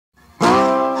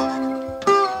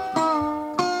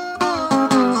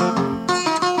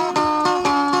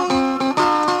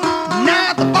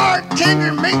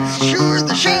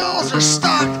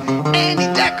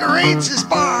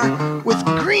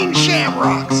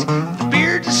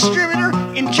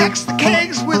checks the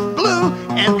kegs with blue,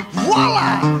 and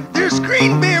voila, there's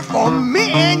green beer for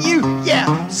me and you.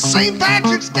 Yeah, St.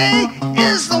 Patrick's Day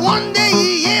is the one day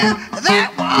a year that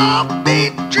we'll all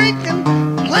be drinking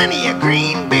plenty of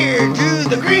green beer to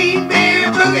the green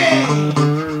beer boogie.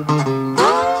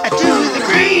 To the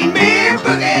green beer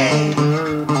boogie.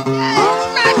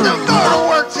 I don't go to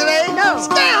work today. No.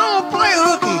 Stay home, play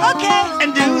hooky. Okay.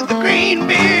 And do the green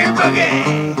beer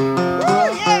boogie.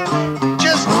 Woo, yeah.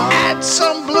 Just add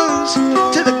some blues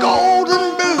to the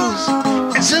golden booze,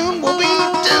 and soon we'll be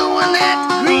doing that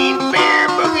green beer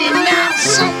boogie. Now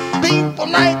some people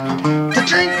like to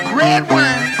drink red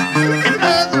wine, and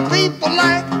other people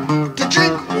like to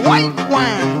drink white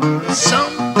wine.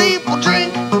 Some people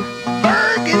drink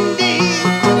burgundy,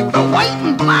 but white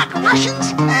and black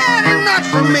Russians, they're not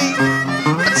for me.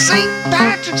 But St.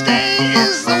 Patrick's Day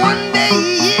is the one day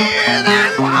a year that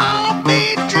we'll all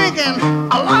be drinking